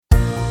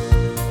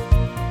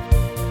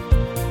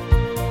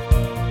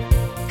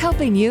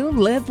helping you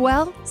live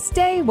well,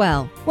 stay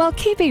well, while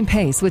keeping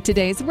pace with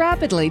today's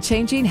rapidly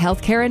changing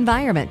healthcare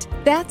environment.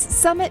 That's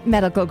Summit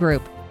Medical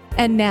Group.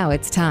 And now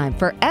it's time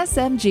for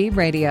SMG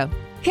Radio.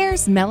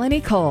 Here's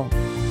Melanie Cole.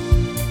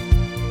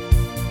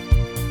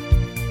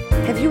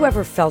 Have you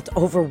ever felt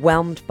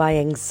overwhelmed by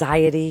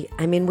anxiety?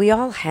 I mean, we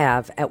all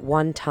have at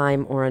one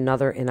time or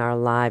another in our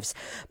lives,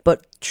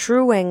 but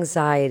true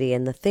anxiety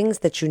and the things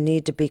that you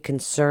need to be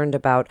concerned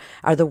about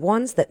are the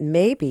ones that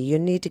maybe you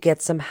need to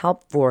get some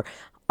help for.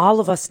 All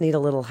of us need a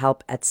little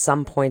help at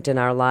some point in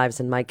our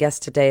lives, and my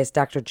guest today is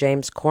Dr.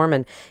 James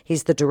Corman.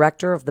 He's the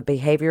director of the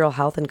Behavioral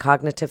Health and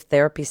Cognitive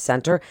Therapy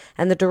Center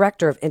and the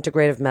director of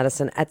Integrative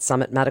Medicine at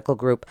Summit Medical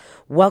Group.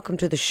 Welcome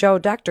to the show.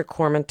 Dr.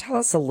 Corman, tell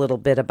us a little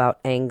bit about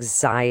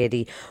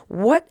anxiety.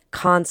 What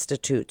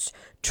constitutes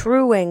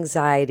true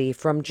anxiety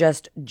from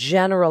just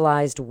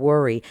generalized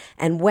worry,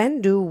 and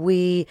when do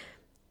we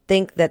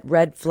think that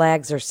red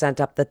flags are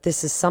sent up that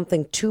this is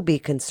something to be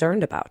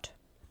concerned about?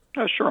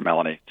 Sure,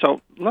 Melanie.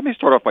 So let me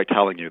start off by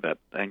telling you that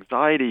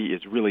anxiety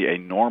is really a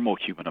normal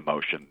human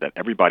emotion that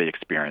everybody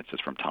experiences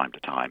from time to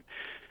time.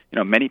 You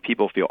know, many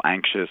people feel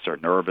anxious or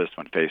nervous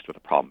when faced with a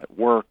problem at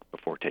work,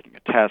 before taking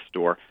a test,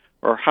 or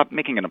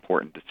making an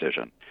important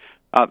decision.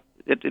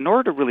 In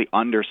order to really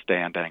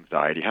understand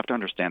anxiety, you have to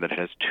understand that it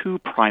has two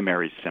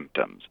primary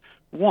symptoms.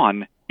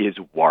 One is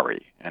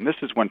worry, and this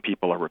is when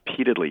people are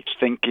repeatedly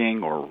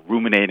thinking or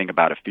ruminating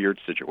about a feared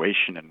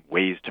situation and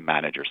ways to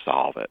manage or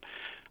solve it.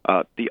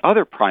 The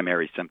other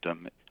primary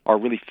symptom are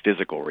really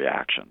physical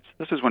reactions.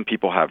 This is when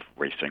people have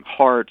racing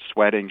heart,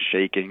 sweating,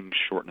 shaking,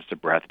 shortness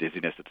of breath,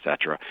 dizziness,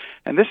 etc.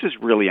 And this is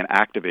really an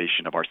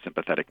activation of our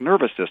sympathetic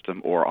nervous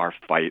system or our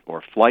fight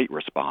or flight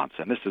response.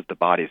 And this is the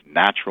body's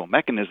natural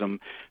mechanism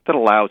that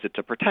allows it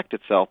to protect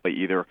itself by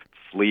either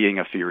fleeing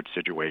a feared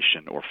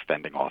situation or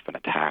fending off an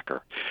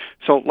attacker.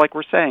 So like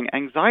we're saying,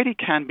 anxiety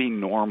can be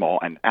normal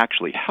and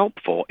actually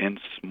helpful in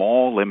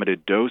small,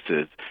 limited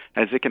doses,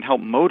 as it can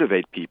help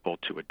motivate people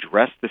to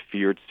address the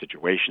feared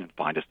situation and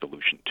find a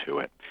solution to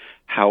it.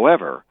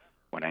 However,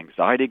 when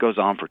anxiety goes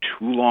on for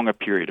too long a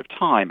period of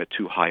time at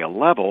too high a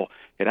level,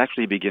 it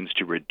actually begins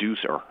to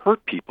reduce or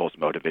hurt people's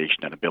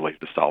motivation and ability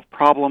to solve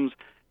problems,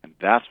 and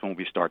that's when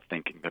we start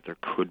thinking that there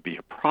could be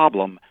a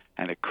problem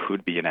and it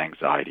could be an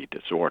anxiety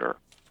disorder.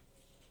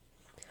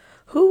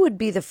 Who would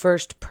be the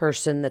first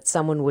person that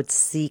someone would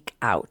seek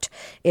out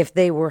if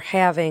they were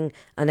having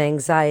an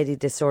anxiety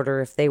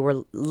disorder, if they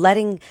were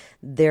letting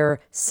their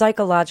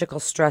psychological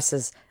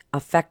stresses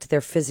affect their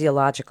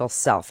physiological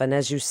self? And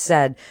as you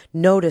said,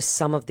 notice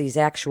some of these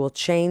actual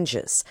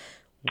changes.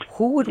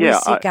 Who would we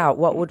seek out?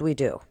 What would we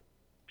do?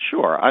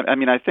 Sure. I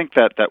mean, I think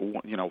that,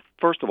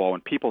 first of all,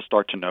 when people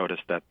start to notice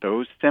that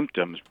those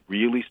symptoms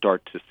really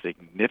start to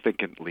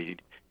significantly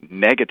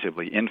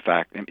negatively, in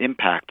fact,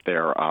 impact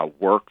their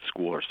work,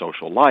 school, or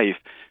social life,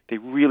 they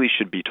really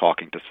should be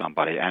talking to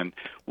somebody. And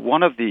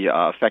one of the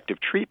effective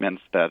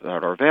treatments that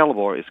are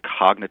available is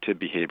cognitive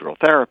behavioral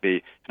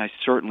therapy, and I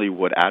certainly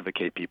would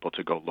advocate people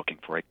to go looking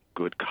for a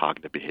good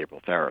cognitive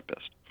behavioral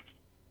therapist.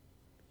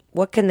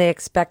 What can they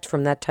expect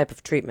from that type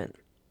of treatment?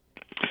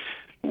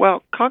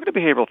 Well, cognitive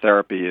behavioral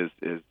therapy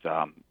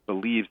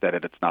believes that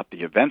it's not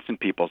the events in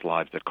people's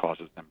lives that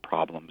causes them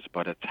problems,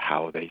 but it's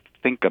how they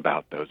think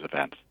about those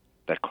events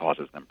that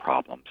causes them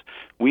problems.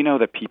 We know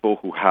that people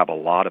who have a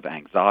lot of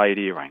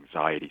anxiety or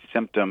anxiety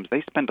symptoms,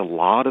 they spend a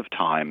lot of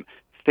time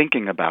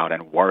thinking about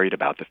and worried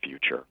about the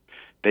future.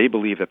 They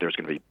believe that there's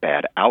going to be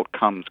bad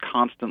outcomes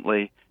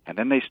constantly, and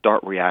then they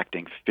start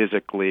reacting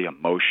physically,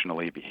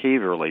 emotionally,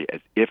 behaviorally as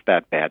if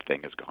that bad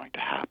thing is going to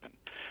happen.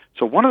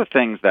 So one of the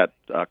things that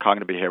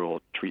cognitive behavioral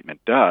treatment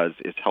does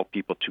is help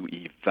people to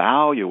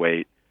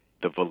evaluate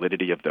the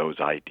validity of those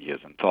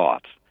ideas and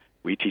thoughts.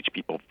 We teach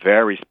people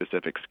very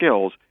specific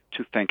skills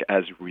to think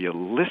as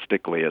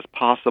realistically as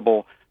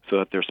possible so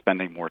that they're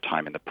spending more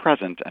time in the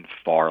present and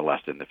far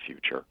less in the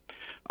future.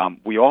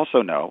 We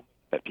also know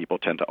that people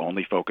tend to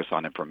only focus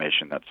on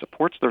information that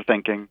supports their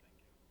thinking.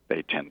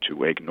 They tend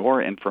to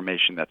ignore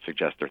information that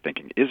suggests their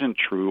thinking isn't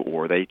true,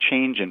 or they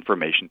change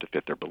information to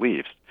fit their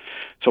beliefs.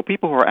 So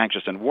people who are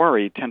anxious and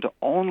worried tend to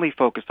only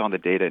focus on the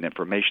data and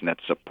information that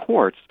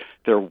supports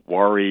their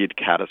worried,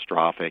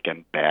 catastrophic,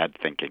 and bad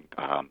thinking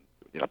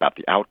about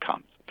the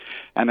outcomes.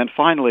 And then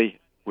finally,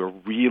 we'll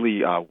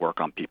really work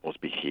on people's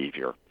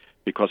behavior,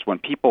 because when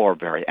people are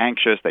very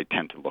anxious, they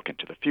tend to look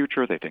into the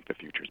future. They think the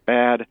future's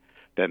bad.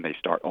 Then they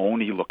start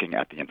only looking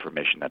at the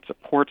information that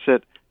supports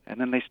it, and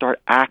then they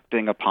start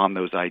acting upon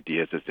those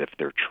ideas as if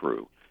they're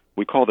true.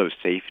 We call those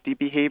safety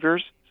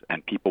behaviors,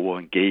 and people will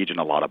engage in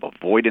a lot of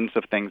avoidance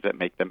of things that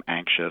make them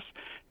anxious,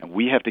 and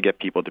we have to get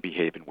people to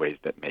behave in ways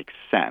that make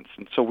sense.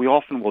 And so we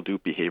often will do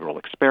behavioral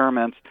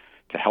experiments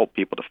to help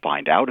people to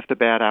find out if the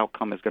bad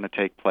outcome is going to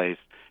take place,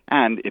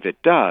 and if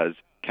it does,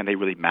 can they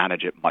really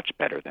manage it much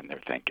better than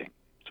they're thinking.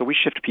 So we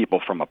shift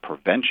people from a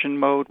prevention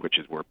mode, which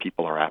is where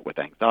people are at with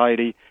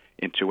anxiety,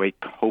 into a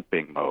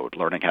coping mode,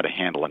 learning how to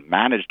handle and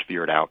manage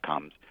feared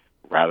outcomes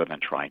rather than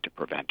trying to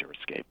prevent or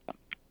escape them.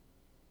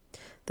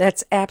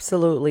 That's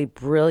absolutely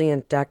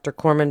brilliant, Dr.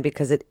 Corman,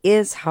 because it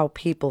is how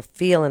people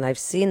feel. And I've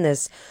seen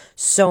this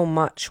so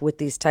much with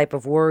these type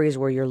of worries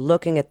where you're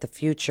looking at the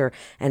future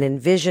and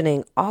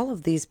envisioning all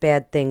of these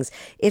bad things.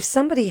 If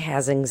somebody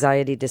has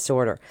anxiety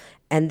disorder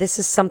and this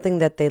is something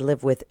that they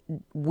live with,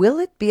 will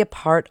it be a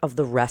part of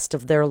the rest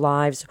of their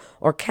lives?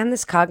 Or can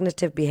this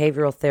cognitive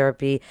behavioral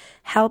therapy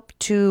help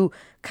to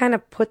kind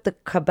of put the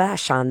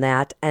kibosh on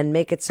that and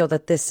make it so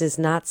that this is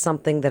not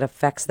something that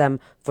affects them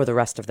for the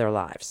rest of their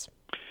lives?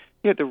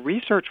 Yeah, the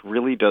research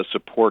really does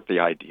support the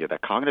idea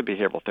that cognitive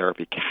behavioral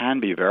therapy can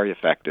be very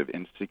effective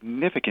in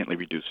significantly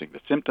reducing the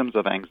symptoms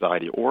of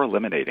anxiety or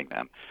eliminating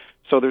them.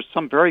 So there's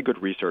some very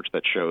good research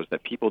that shows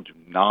that people do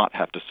not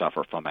have to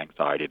suffer from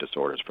anxiety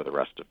disorders for the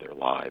rest of their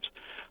lives.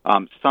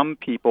 Some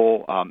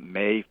people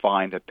may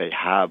find that they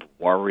have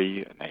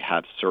worry and they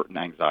have certain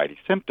anxiety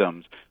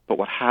symptoms, but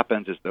what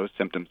happens is those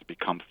symptoms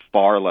become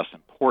far less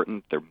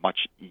important. They're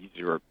much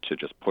easier to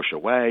just push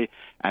away,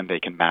 and they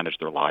can manage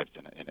their lives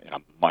in a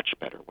much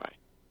better way.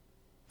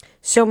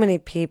 So many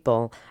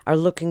people are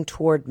looking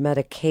toward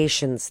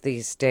medications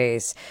these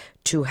days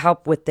to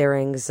help with their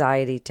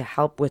anxiety, to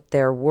help with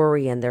their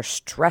worry and their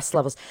stress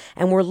levels.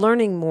 And we're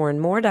learning more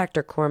and more,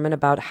 Dr. Corman,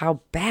 about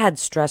how bad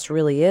stress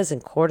really is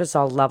and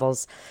cortisol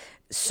levels.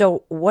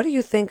 So what do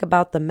you think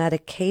about the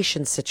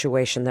medication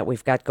situation that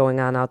we've got going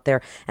on out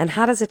there? And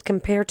how does it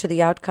compare to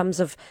the outcomes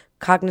of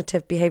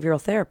cognitive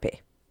behavioral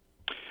therapy?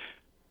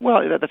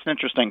 Well, that's an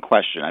interesting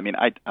question. I mean,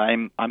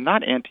 I'm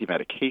not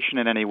anti-medication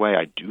in any way.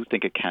 I do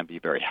think it can be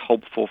very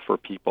helpful for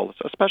people,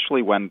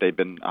 especially when they've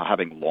been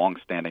having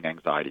long-standing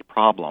anxiety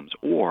problems,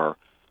 or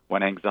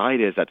when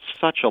anxiety is at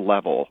such a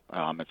level,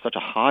 at such a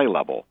high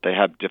level, they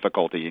have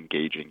difficulty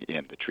engaging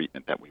in the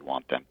treatment that we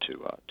want them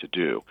to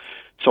do.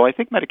 So I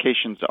think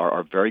medications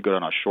are very good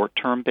on a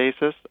short-term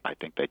basis. I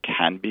think they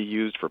can be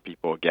used for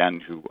people, again,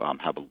 who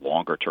have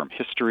longer-term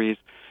histories.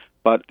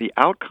 But the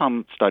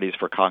outcome studies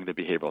for cognitive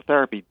behavioral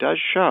therapy does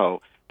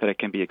show that it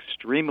can be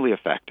extremely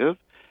effective,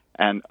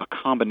 and a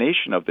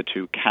combination of the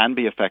two can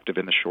be effective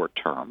in the short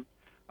term.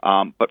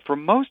 But for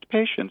most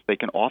patients, they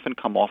can often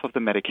come off of the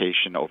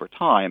medication over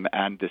time,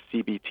 and the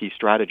CBT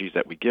strategies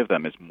that we give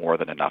them is more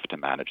than enough to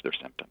manage their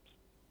symptoms.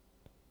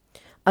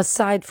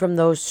 Aside from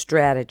those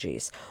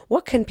strategies,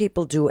 what can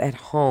people do at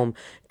home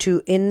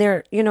to, in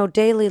their,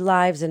 daily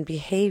lives and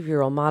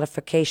behavioral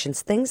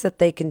modifications, things that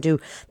they can do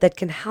that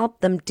can help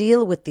them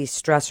deal with these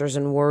stressors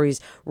and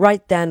worries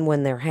right then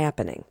when they're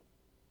happening?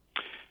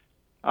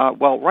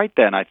 Well, right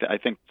then, I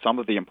think some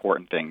of the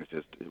important things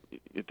is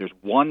there's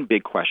one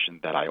big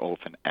question that I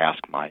often ask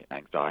my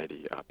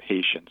anxiety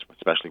patients,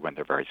 especially when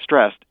they're very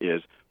stressed,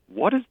 is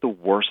what is the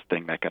worst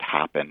thing that could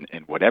happen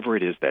in whatever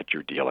it is that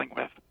you're dealing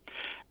with?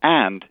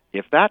 And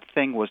if that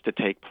thing was to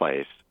take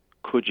place,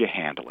 could you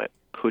handle it?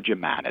 Could you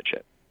manage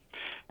it?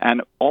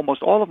 And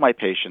almost all of my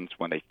patients,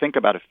 when they think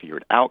about a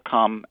feared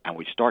outcome and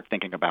we start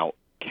thinking about,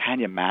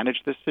 can you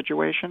manage this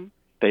situation?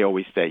 They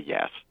always say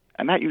yes.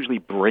 And that usually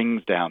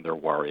brings down their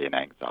worry and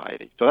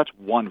anxiety. So that's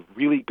one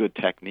really good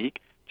technique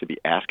to be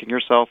asking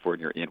yourself when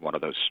you're in one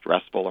of those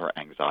stressful or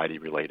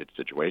anxiety-related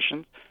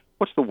situations.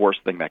 What's the worst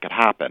thing that could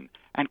happen?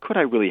 And could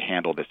I really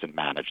handle this and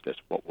manage this?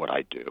 What would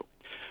I do?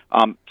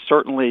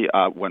 Certainly,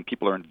 when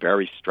people are in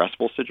very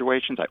stressful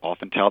situations, I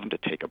often tell them to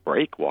take a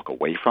break, walk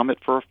away from it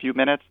for a few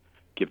minutes,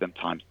 give them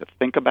time to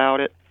think about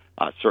it.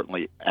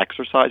 Certainly,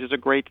 exercise is a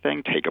great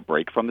thing. Take a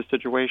break from the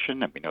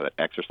situation, and we know that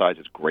exercise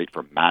is great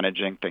for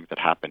managing things that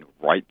happen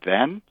right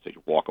then. So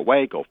you walk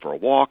away, go for a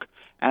walk,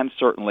 and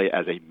certainly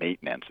as a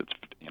maintenance,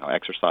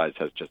 exercise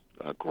has just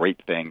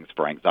great things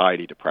for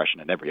anxiety,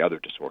 depression, and every other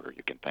disorder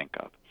you can think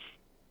of.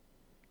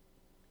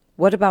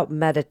 What about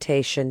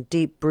meditation,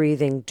 deep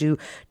breathing? Do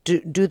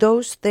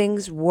those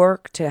things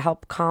work to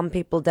help calm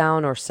people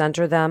down or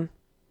center them?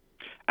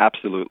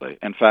 Absolutely.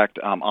 In fact,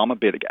 I'm a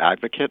big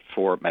advocate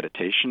for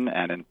meditation,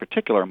 and in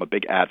particular, I'm a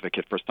big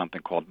advocate for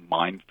something called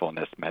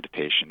mindfulness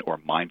meditation or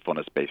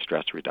mindfulness-based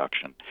stress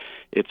reduction.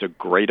 It's a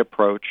great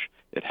approach.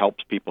 It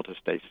helps people to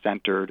stay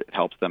centered. It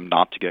helps them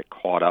not to get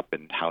caught up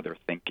in how they're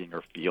thinking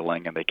or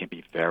feeling, and they can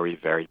be very,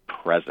 very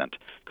present.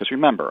 Because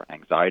remember,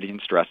 anxiety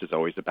and stress is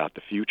always about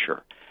the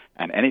future.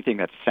 And anything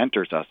that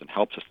centers us and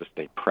helps us to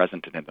stay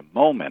present and in the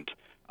moment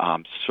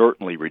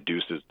certainly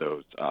reduces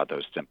those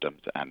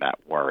symptoms and that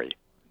worry.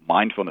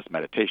 Mindfulness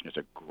meditation is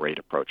a great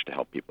approach to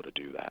help people to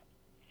do that.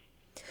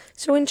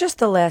 So in just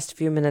the last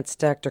few minutes,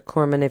 Dr.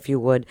 Corman, if you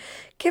would,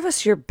 give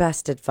us your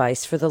best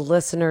advice for the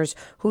listeners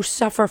who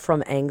suffer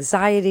from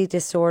anxiety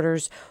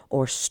disorders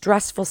or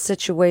stressful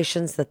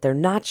situations that they're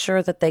not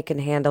sure that they can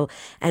handle,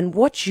 and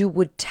what you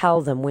would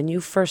tell them when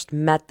you first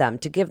met them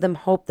to give them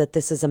hope that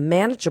this is a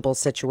manageable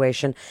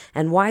situation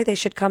and why they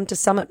should come to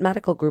Summit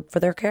Medical Group for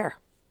their care.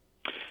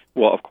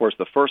 Well, of course,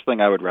 the first thing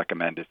I would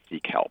recommend is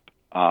seek help.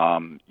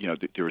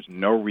 There is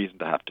no reason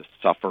to have to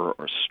suffer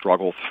or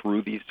struggle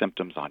through these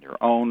symptoms on your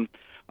own.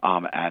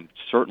 and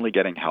certainly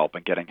getting help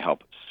and getting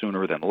help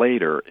sooner than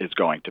later is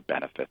going to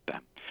benefit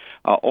them.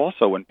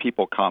 Also, when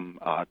people come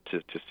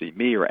to see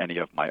me or any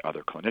of my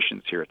other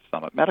clinicians here at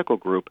Summit Medical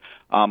Group,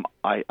 I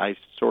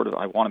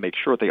want to make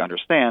sure they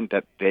understand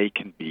that they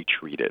can be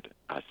treated.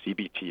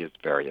 CBT is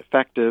very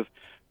effective.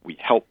 We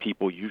help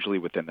people usually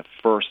within the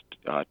first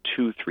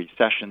 2-3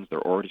 sessions. They're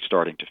already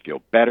starting to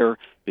feel better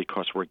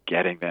because we're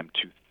getting them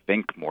to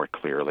think more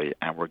clearly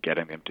and we're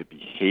getting them to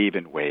behave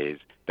in ways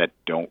that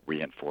don't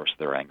reinforce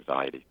their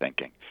anxiety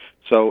thinking.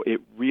 So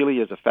it really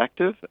is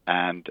effective,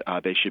 and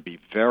they should be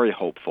very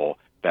hopeful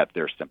that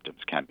their symptoms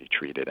can be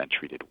treated and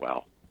treated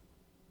well.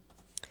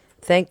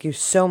 Thank you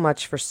so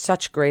much for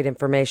such great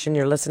information.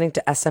 You're listening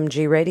to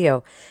SMG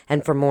Radio.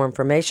 And for more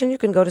information, you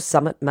can go to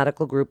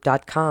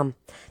summitmedicalgroup.com.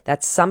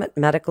 That's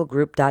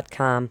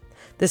summitmedicalgroup.com.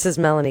 This is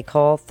Melanie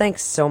Cole.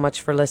 Thanks so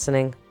much for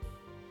listening.